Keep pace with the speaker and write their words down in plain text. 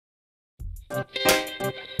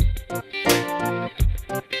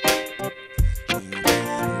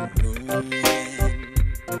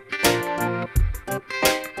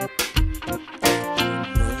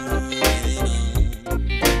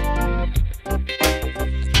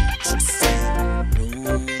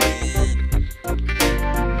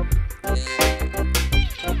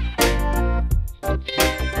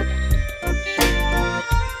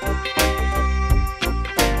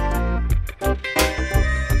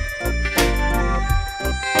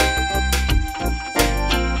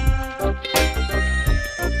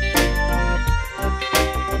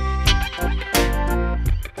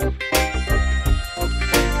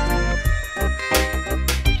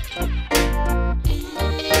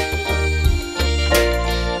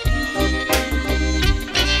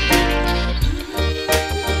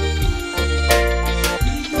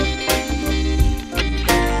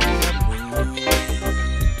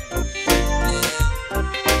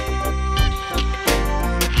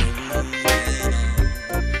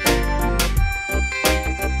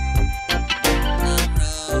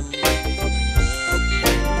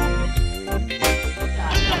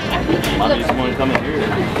coming here.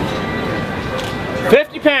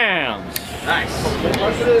 50 pounds. Nice. Look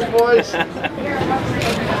at this, boys.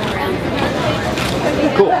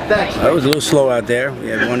 Cool. Thanks. It was a little slow out there. We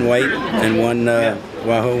had one white and one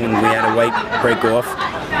wahoo, and we had a white break off.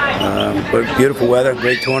 But beautiful weather,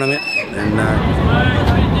 great tournament, and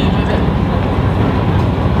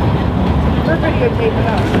we're videotaping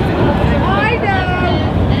us. I know.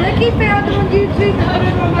 Ricky found it on YouTube and put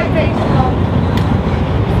it on my Facebook.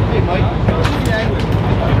 Hey, Mike.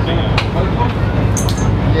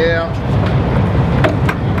 Yeah.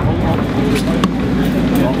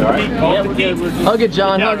 Hug it,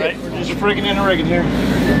 John. Hug it. We're just friggin' in a rigging here.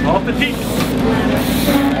 Off the tee.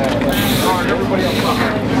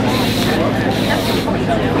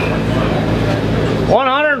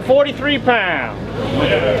 143 pounds.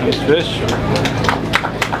 Good fish.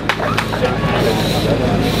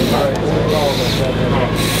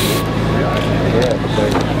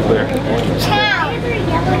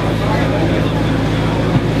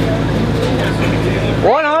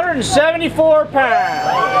 $174 pounds.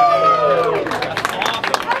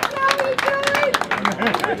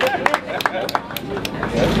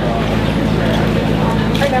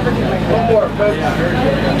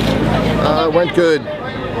 Went good.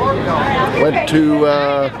 Went to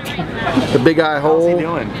the Big Eye Hole.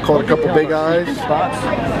 Caught a couple big eyes.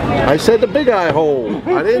 I said the Big Eye Hole.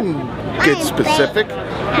 I didn't get specific.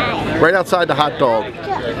 Right outside the hot dog.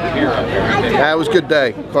 Yeah, it was a good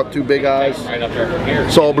day. Caught 2 big eyes.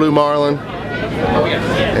 Saw a blue marlin.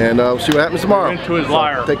 And we'll see what happens tomorrow. Into his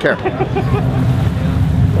lyre. Take care.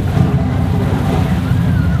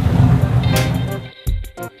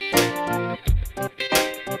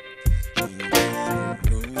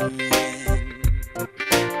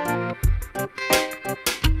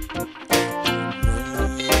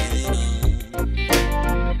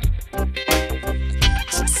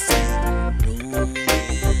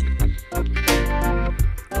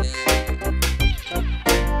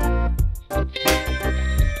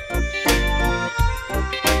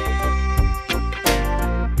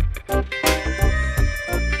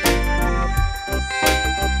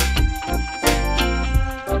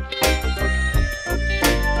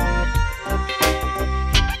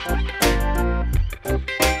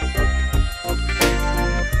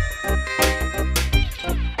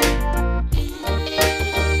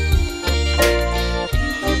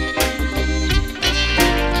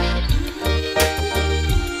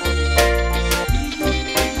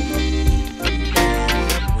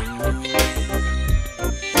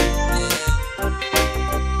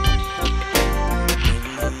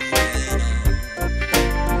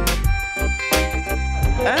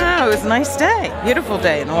 It was a nice day, beautiful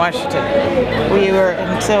day in Washington. We were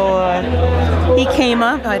until he came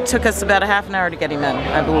up. It took us about a half an hour to get him in,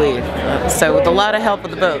 I believe. So with a lot of help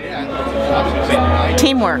with the boat.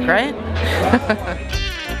 Teamwork, right?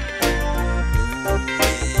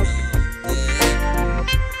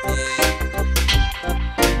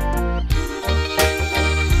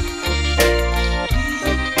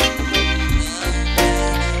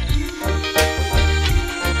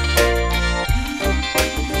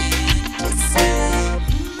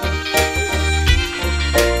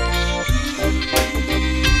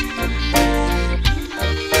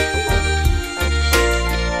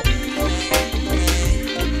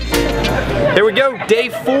 There we go, day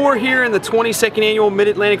 4 here in the 22nd annual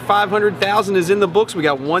Mid-Atlantic 500,000 is in the books. We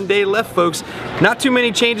got 1 day left, folks. Not too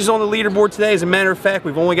many changes on the leaderboard today. As a matter of fact,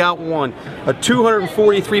 we've only got one. A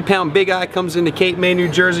 243-pound Big Eye comes into Cape May, New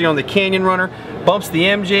Jersey on the Canyon Runner, bumps the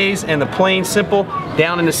MJs and the Plain Simple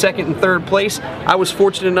down in the 2nd and 3rd place. I was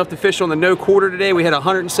fortunate enough to fish on the no quarter today. We had a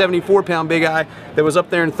 174-pound Big Eye that was up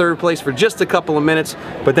there in 3rd place for just a couple of minutes,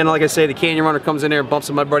 but then like I say, the Canyon Runner comes in there and bumps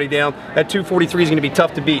my buddy down. That 243 is going to be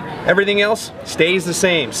tough to beat. Everything else stays the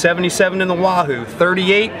same. 77 in the Wahoo,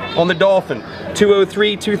 38 on the Dolphin,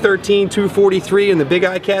 203, 213, 243 in the Big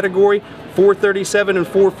Eye category, 437 and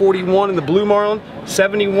 441 in the Blue Marlin,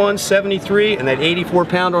 71, 73, and that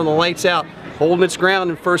 84-pounder on the Lights Out. Holding its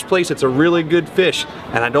ground in 1st place. It's a really good fish,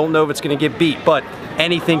 and I don't know if it's going to get beat, but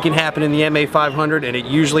anything can happen in the MA 500, and it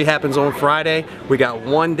usually happens on Friday. We got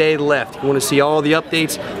 1 day left. If you want to see all the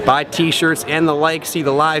updates, buy t-shirts and the like, see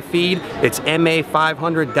the live feed, it's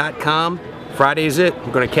ma500.com. Friday's it.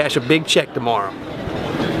 We're going to cash a big check tomorrow.